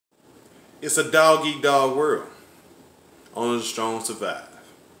It's a dog eat dog world. Only the strong survive.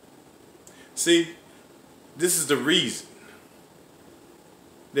 See, this is the reason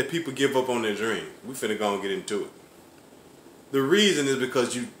that people give up on their dream. We finna go and get into it. The reason is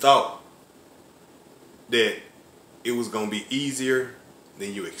because you thought that it was gonna be easier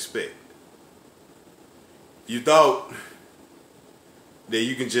than you expect. You thought that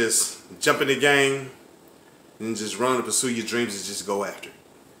you can just jump in the game and just run and pursue your dreams and just go after it.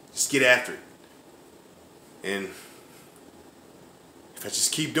 Just get after it. And if I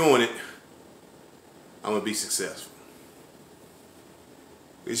just keep doing it, I'm gonna be successful.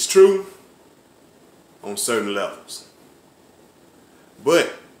 It's true on certain levels.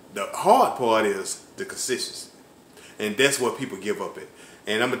 But the hard part is the consistency. And that's what people give up at.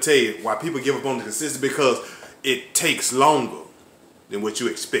 And I'm gonna tell you why people give up on the consistency, because it takes longer than what you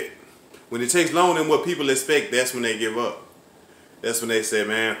expect. When it takes longer than what people expect, that's when they give up. That's when they say,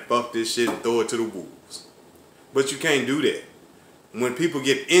 man, fuck this shit and throw it to the wolves. But you can't do that. When people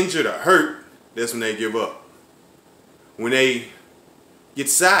get injured or hurt, that's when they give up. When they get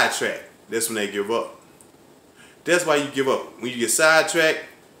sidetracked, that's when they give up. That's why you give up. When you get sidetracked,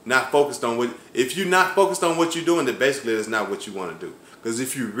 not focused on what, if you're not focused on what you're doing, then basically that's not what you want to do. Because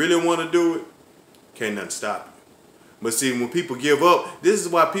if you really want to do it, can't nothing stop you. But see, when people give up, this is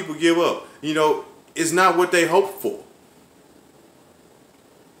why people give up. You know, it's not what they hoped for.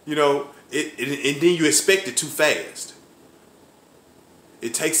 You know, and then you expect it too fast.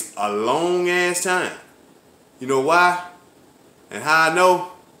 It takes a long ass time. You know why? And how I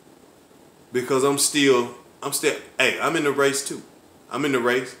know? Because I'm still, hey, I'm in the race too. I'm in the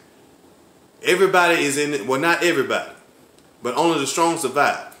race. Everybody is in it. Well, not everybody, but only the strong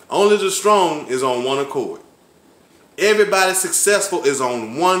survive. Only the strong is on one accord. Everybody successful is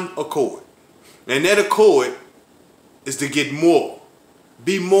on one accord. And that accord is to get more.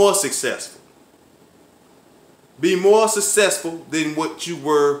 Be more successful. Be more successful than what you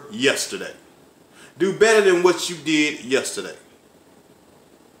were yesterday. Do better than what you did yesterday.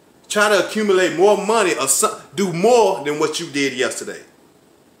 Try to accumulate more money or do more than what you did yesterday.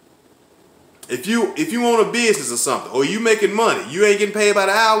 If you own a business or something, or you making money, you ain't getting paid by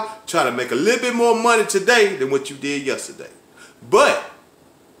the hour, try to make a little bit more money today than what you did yesterday. But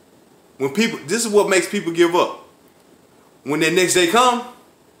when people, this is what makes people give up. When that next day come,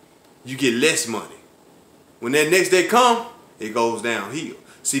 you get less money. When that next day come, it goes downhill.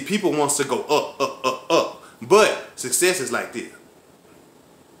 See, people wants to go up, up, up, up. But success is like this.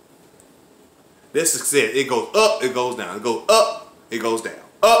 That's success. It goes up, it goes down. It goes up, it goes down.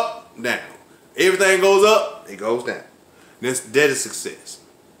 Up, down. Everything goes up, it goes down. That is success.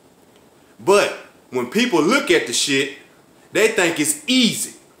 But when people look at the shit, they think it's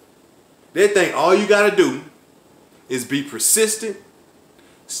easy. They think all you gotta do is be persistent,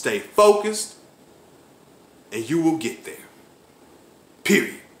 stay focused, and you will get there.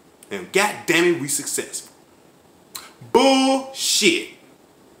 Period. And god damn it, we successful. Bullshit.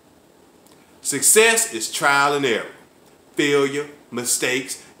 Success is trial and error. Failure,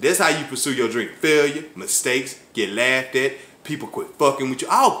 mistakes. That's how you pursue your dream. Failure, mistakes, get laughed at, people quit fucking with you.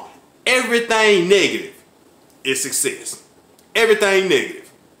 Oh, everything negative is success. Everything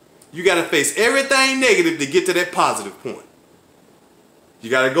negative. You gotta face everything negative to get to that positive point. You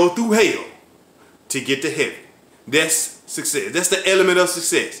gotta go through hell to get to heaven. That's success. That's the element of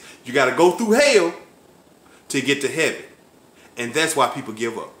success. You gotta go through hell to get to heaven. And that's why people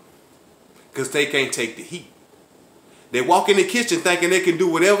give up. Because they can't take the heat. They walk in the kitchen thinking they can do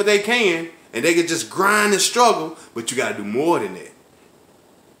whatever they can and they can just grind and struggle, but you gotta do more than that.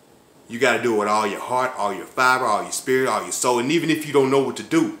 You gotta do it with all your heart, all your fiber, all your spirit, all your soul. And even if you don't know what to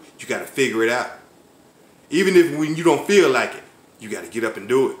do, you gotta figure it out. Even if when you don't feel like it, you gotta get up and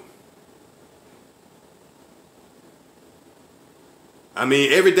do it. I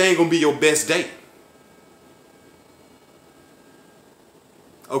mean, every day ain't gonna be your best day.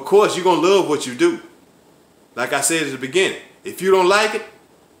 Of course, you're gonna love what you do. Like I said at the beginning, if you don't like it,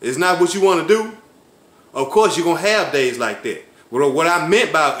 it's not what you want to do, of course you're gonna have days like that. Well, what I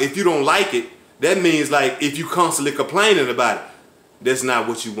meant by if you don't like it, that means like if you constantly complaining about it, that's not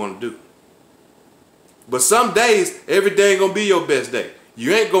what you want to do. But some days, every day ain't gonna be your best day.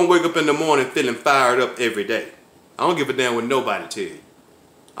 You ain't gonna wake up in the morning feeling fired up every day. I don't give a damn what nobody tell you.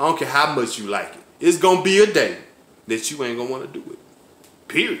 I don't care how much you like it. It's gonna be a day that you ain't gonna want to do it.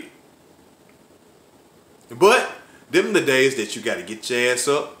 Period. But them the days that you gotta get your ass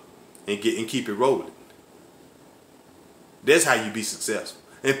up and keep it rolling. That's how you be successful.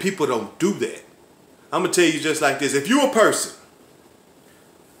 And people don't do that. I'm gonna tell you just like this. If you're a person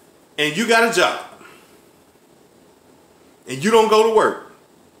and you got a job and you don't go to work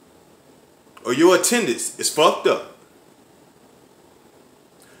or your attendance is fucked up,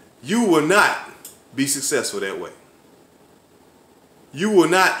 you will not be successful that way. You are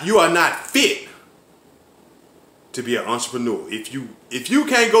not fit to be an entrepreneur. If you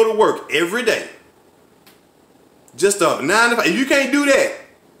can't go to work every day, just a 9 to 5, if you can't do that,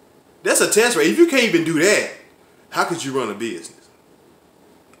 that's a test rate. If you can't even do that, how could you run a business?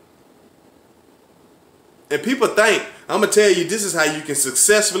 And people think, I'm going to tell you, this is how you can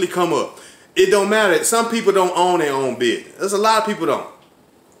successfully come up. It don't matter. Some people don't own their own business. There's a lot of people don't.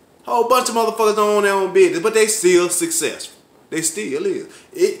 A whole bunch of motherfuckers don't own their own business, but they still successful. They still is.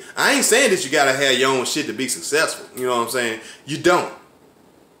 I ain't saying that you got to have your own shit to be successful. You know what I'm saying? You don't.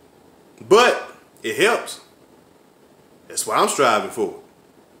 But it helps. That's what I'm striving for.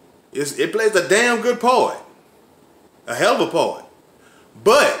 It plays a damn good part. A hell of a part.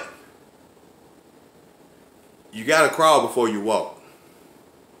 But you got to crawl before you walk.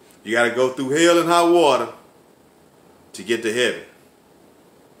 You got to go through hell and hot water to get to heaven.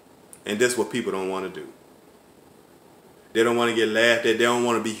 And that's what people don't want to do. They don't want to get laughed at. They don't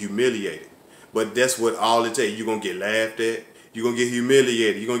want to be humiliated. But that's what all it takes. You're going to get laughed at. You're going to get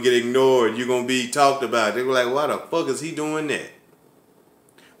humiliated. You're going to get ignored. You're going to be talked about. They're like, why the fuck is he doing that?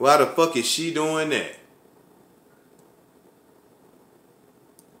 Why the fuck is she doing that?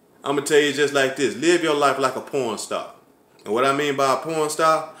 I'm going to tell you just like this. Live your life like a porn star. And what I mean by a porn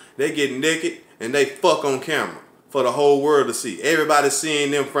star, they get naked and they fuck on camera for the whole world to see. Everybody's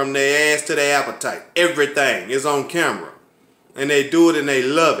seeing them from their ass to their appetite. Everything is on camera. And they do it and they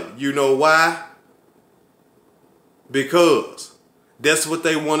love it. You know why? Because that's what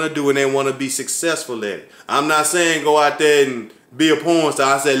they want to do and they want to be successful at it. I'm not saying go out there and be a porn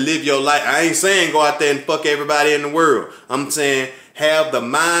star. I said live your life. I ain't saying go out there and fuck everybody in the world. I'm saying have the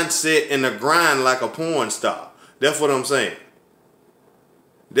mindset and the grind like a porn star. That's what I'm saying.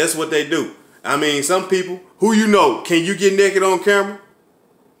 That's what they do. I mean, some people, who you know, can you get naked on camera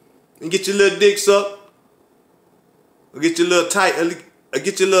and get your little dick sucked? Or get your little tight, or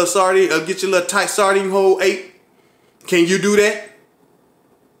get your little sardine, or get your little tight sardine hole ate? Can you do that?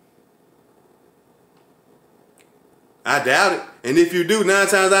 I doubt it. And if you do, 9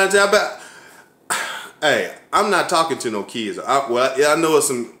 times out of 10, hey, I'm not talking to no kids. I know it's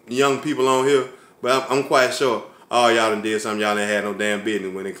some young people on here, but I'm quite sure all y'all done did something y'all ain't had no damn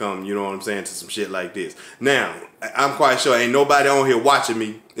business when it come, you know what I'm saying, to some shit like this. Now, I'm quite sure ain't nobody on here watching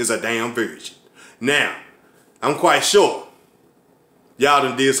me is a damn virgin. Now, I'm quite sure y'all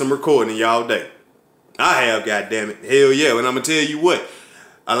done did some recording y'all day. I have, goddammit. Hell yeah. And I'm going to tell you what.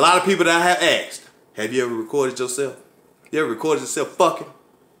 A lot of people that I have asked, have you ever recorded yourself? You ever recorded yourself fucking?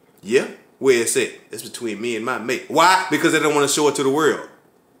 Yeah. Where it's at? It's between me and my mate. Why? Because they don't want to show it to the world.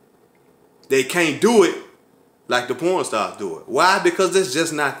 They can't do it like the porn stars do it. Why? Because that's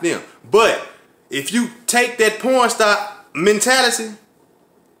just not them. But if you take that porn star mentality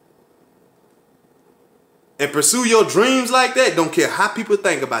and pursue your dreams like that, don't care how people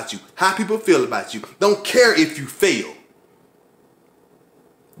think about you, how people feel about you. Don't care if you fail.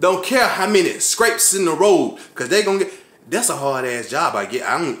 Don't care how many scrapes in the road, because they gonna get. That's a hard ass job.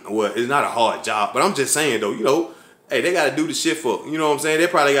 Well, it's not a hard job, but I'm just saying though, you know, hey, they gotta do the shit for, you know what I'm saying? They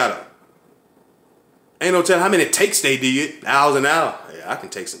probably gotta. Ain't no telling how many takes they did, hours and hours. Yeah, I can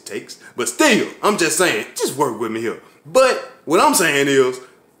take some takes, but still, I'm just saying, just work with me here. But what I'm saying is,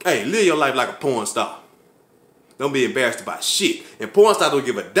 hey, live your life like a porn star. Don't be embarrassed about shit. And porn stars don't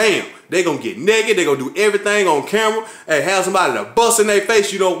give a damn. They gonna get naked. They gonna do everything on camera. And have somebody to bust in their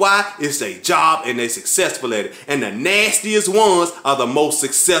face. You know why? It's their job and they successful at it. And the nastiest ones are the most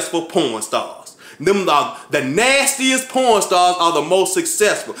successful porn stars. The nastiest porn stars are the most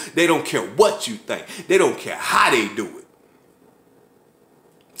successful. They don't care what you think. They don't care how they do it.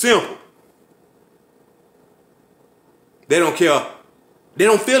 Simple. They don't care. They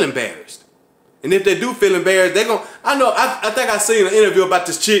don't feel embarrassed. And if they do feel embarrassed, they gon'. I think I seen an interview about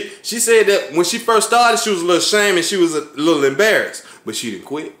this chick. She said that when she first started, she was a little ashamed and she was a little embarrassed. But she didn't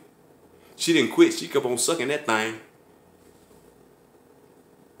quit. She didn't quit. She kept on sucking that thing.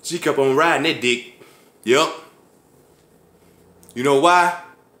 She kept on riding that dick. Yup. You know why?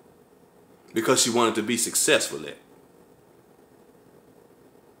 Because she wanted to be successful at it.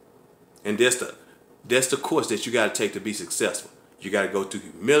 And that's the course that you got to take to be successful. You got to go through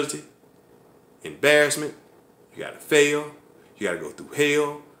humility, embarrassment, you gotta fail, you gotta go through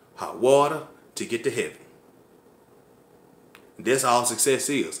hell, hot water to get to heaven. That's all success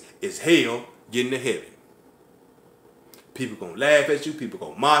is. It's hell getting to heaven. People gonna laugh at you, people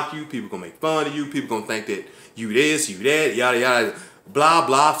gonna mock you, people gonna make fun of you, people gonna think that you this, you that, yada yada, blah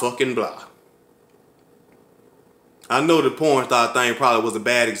blah fucking blah. I know the porn star thing probably was a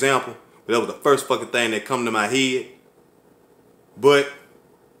bad example, That was the first fucking thing that come to my head. But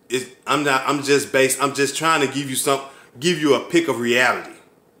I'm just trying to give you a pic of reality.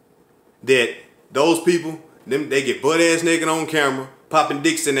 That those people, they get butt ass naked on camera, popping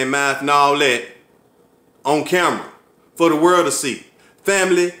dicks in their mouth and all that on camera for the world to see.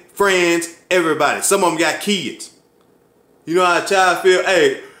 Family, friends, everybody. Some of them got kids. You know how a child feel?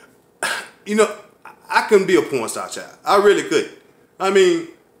 Hey, you know, I couldn't be a porn star child. I really couldn't. I mean,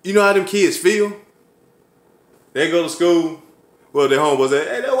 you know how them kids feel? They go to school. Well, their homeboys say,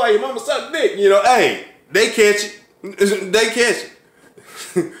 hey, that's why your mama suck dick. You know, hey, they catch it. They catch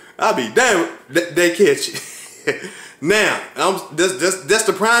it. I'll be damn, they catch it. Now, that's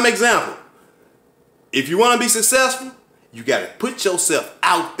the prime example. If you want to be successful, you got to put yourself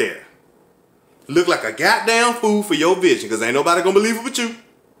out there. Look like a goddamn fool for your vision, because ain't nobody going to believe it but you.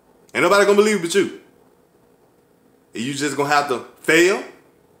 Ain't nobody going to believe it but you. And you just going to have to fail.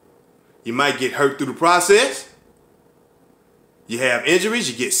 You might get hurt through the process. You have injuries,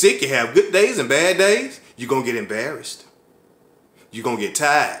 you get sick, you have good days and bad days. You're going to get embarrassed. You're going to get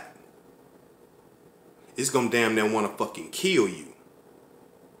tired. It's going to damn near want to fucking kill you.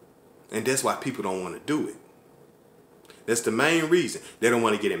 And that's why people don't want to do it. That's the main reason. They don't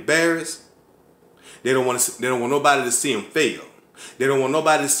want to get embarrassed. They don't want nobody to see them fail. They don't want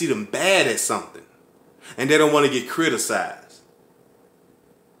nobody to see them bad at something. And they don't want to get criticized.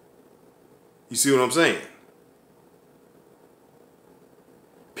 You see what I'm saying?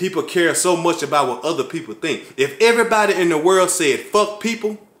 People care so much about what other people think. If everybody in the world said fuck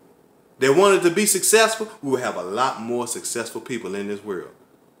people that wanted to be successful, we would have a lot more successful people in this world.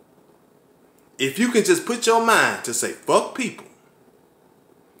 If you can just put your mind to say fuck people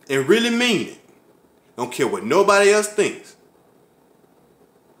and really mean it, don't care what nobody else thinks.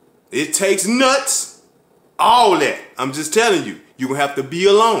 It takes nuts, all that. I'm just telling you, you're going to have to be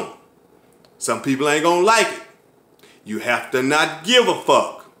alone. Some people ain't going to like it. You have to not give a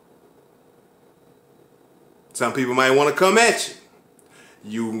fuck. Some people might want to come at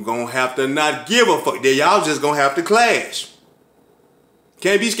you. You going to have to not give a fuck. Then y'all just going to have to clash.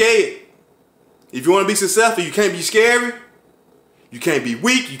 Can't be scared. If you want to be successful, you can't be scary. You can't be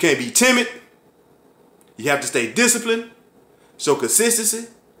weak. You can't be timid. You have to stay disciplined. Show consistency.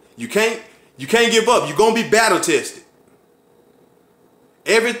 You can't give up. You're going to be battle tested.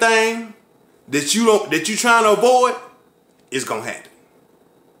 Everything that you're trying to avoid is going to happen.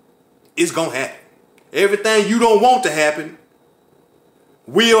 It's going to happen. Everything you don't want to happen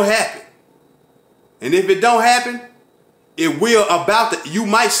will happen. And if it don't happen, it will you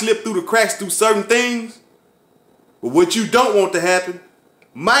might slip through the cracks through certain things, but what you don't want to happen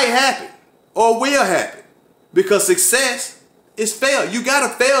might happen or will happen, because success is fail. You got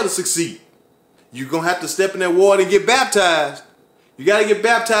to fail to succeed. You're going to have to step in that water and get baptized. You got to get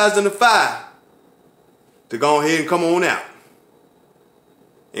baptized in the fire to go ahead and come on out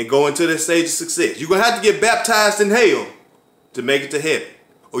and go into the stage of success. You're going to have to get baptized in hell to make it to heaven,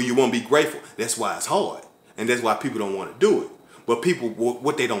 or you won't be grateful. That's why it's hard. And that's why people don't want to do it. But people,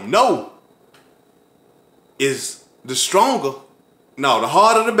 what they don't know is the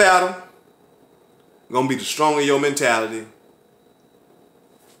harder the battle, going to be the stronger your mentality.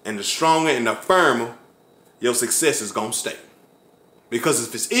 And the stronger and the firmer your success is going to stay. Because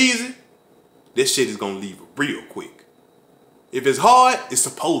if it's easy, this shit is going to leave real quick. If it's hard, it's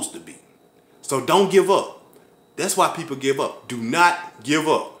supposed to be. So don't give up. That's why people give up. Do not give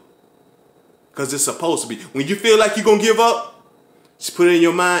up. Because it's supposed to be. When you feel like you're going to give up, just put it in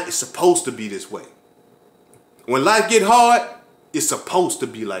your mind, it's supposed to be this way. When life get hard, it's supposed to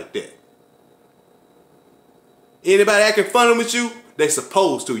be like that. Anybody acting funny with you, they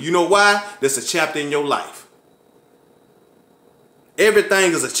supposed to. You know why? That's a chapter in your life.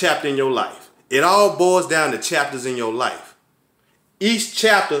 Everything is a chapter in your life. It all boils down to chapters in your life. Each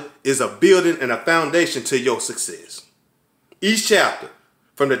chapter is a building and a foundation to your success. Each chapter.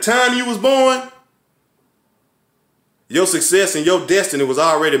 From the time you was born, your success and your destiny was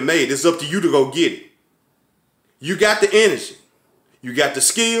already made. It's up to you to go get it. You got the energy. You got the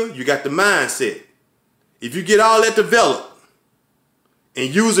skill. You got the mindset. If you get all that developed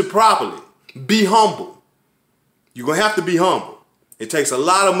and use it properly, be humble. You're going to have to be humble. It takes a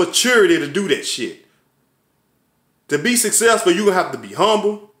lot of maturity to do that shit. To be successful, you're going to have to be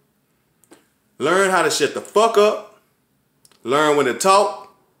humble. Learn how to shut the fuck up. Learn when to talk.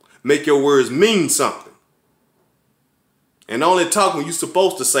 Make your words mean something. And only talk when you're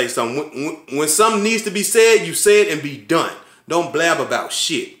supposed to say something. When something needs to be said, you say it and be done. Don't blab about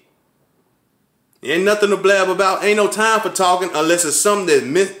shit. Ain't nothing to blab about. Ain't no time for talking unless it's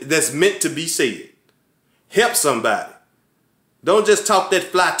something that's meant to be said. Help somebody. Don't just talk that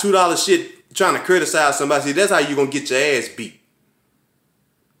fly $2 shit trying to criticize somebody. See, that's how you gonna get your ass beat.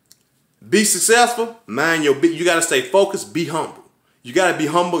 Be successful, mind your beat. You gotta stay focused, be humble. You gotta be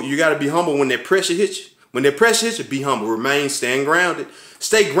humble. You gotta be humble when that pressure hits you. When that pressure hits you, be humble. Remain, stand grounded.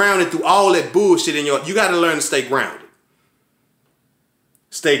 Stay grounded through all that bullshit in your. You gotta learn to stay grounded.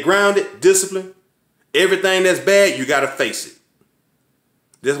 Stay grounded, disciplined. Everything that's bad, you gotta face it.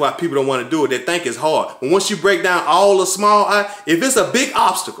 That's why people don't want to do it. They think it's hard. But once you break down all the small, if it's a big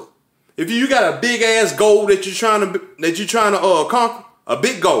obstacle, if you got a big ass goal that you're trying to conquer, a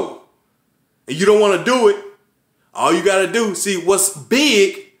big goal, and you don't want to do it, all you got to do, see what's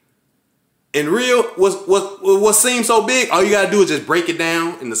big and real, what seems so big, all you got to do is just break it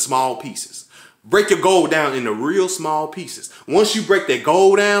down into small pieces. Break your goal down into real small pieces. Once you break that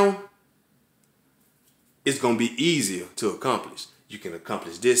goal down, it's going to be easier to accomplish. You can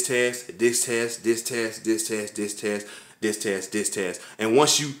accomplish this task, this task, this task, this task, this task, this task, this task. And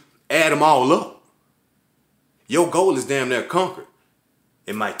once you add them all up, your goal is damn near conquered.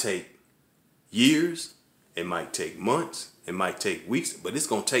 It might take years, it might take months, it might take weeks, but it's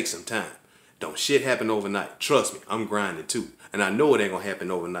going to take some time. Don't shit happen overnight. Trust me, I'm grinding too. And I know it ain't going to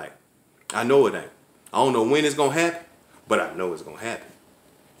happen overnight. I know it ain't. I don't know when it's going to happen, but I know it's going to happen.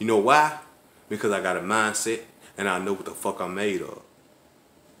 You know why? Because I got a mindset. And I know what the fuck I'm made of.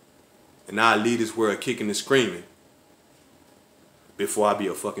 And I leave this world kicking and screaming before I be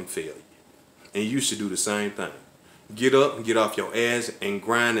a fucking failure. And you should do the same thing. Get up and get off your ass and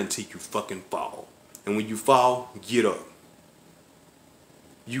grind until you fucking fall. And when you fall, get up.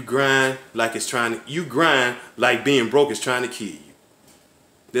 You grind like you grind like being broke is trying to kill you.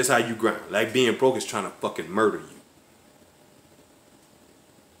 That's how you grind. Like being broke is trying to fucking murder you.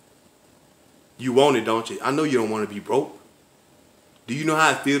 You want it, don't you? I know you don't want to be broke. Do you know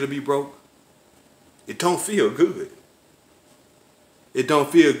how it feels to be broke? It don't feel good. It don't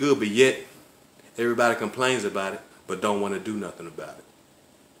feel good, but yet everybody complains about it, but don't want to do nothing about it.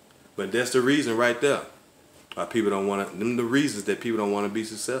 But that's the reason right there why people don't want to. Them the reasons that people don't want to be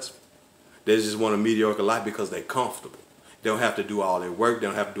successful. They just want a mediocre life because they're comfortable. They don't have to do all their work. They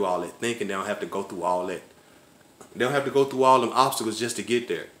don't have to do all that thinking. They don't have to go through all that. They don't have to go through all them obstacles just to get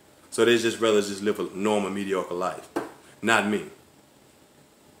there. So they just rather just live a normal, mediocre life. Not me.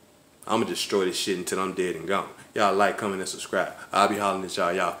 I'm going to destroy this shit until I'm dead and gone. Y'all like, comment, and subscribe. I'll be hollering at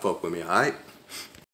y'all. Y'all fuck with me, alright?